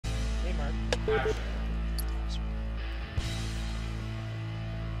Action.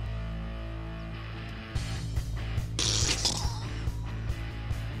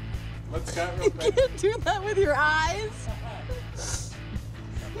 Let's cut real quick. You can't do that with your eyes.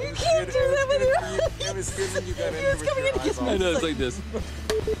 You can't do that with your eyes. It was good when you got in with coming your in to kiss eyeballs. me. I know, it's like this.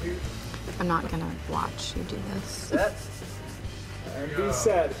 I'm not gonna watch you do this. Set. And be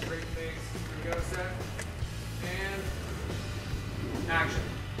set. Straight face. Here we go, set. And action.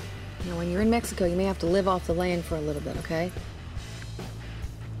 You know, when you're in Mexico, you may have to live off the land for a little bit, okay?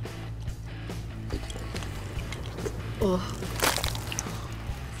 Oh.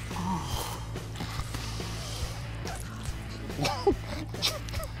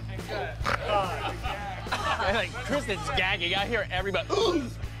 Like, Kristen's gagging. I hear everybody.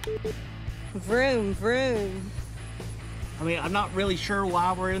 Vroom, vroom. I mean, I'm not really sure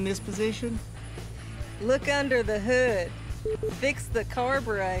why we're in this position. Look under the hood. Fix the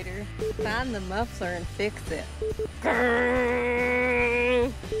carburetor. Find the muffler and fix it.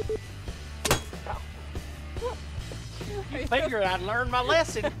 I figured I'd learned my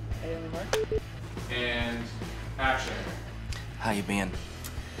lesson. And action. How you been?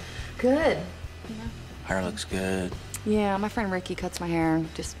 Good. Hair looks good. Yeah, my friend Ricky cuts my hair.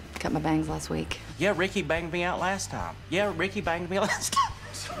 Just cut my bangs last week. Yeah, Ricky banged me out last time. Yeah, Ricky banged me last time.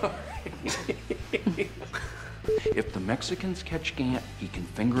 Sorry. If the Mexicans catch Gant, he can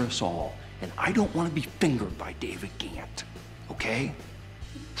finger us all. And I don't want to be fingered by David Gant, okay?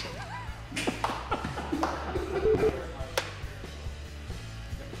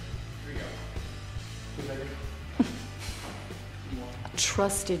 I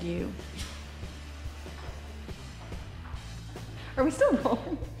trusted you. Are we still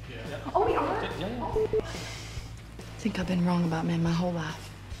going? Yeah. Oh, we are? Yeah. I think I've been wrong about men my whole life.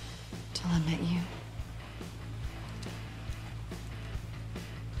 Till I met you.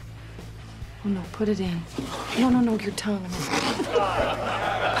 Oh, no, put it in. No, no, no, your tongue.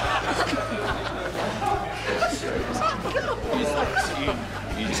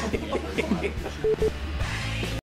 You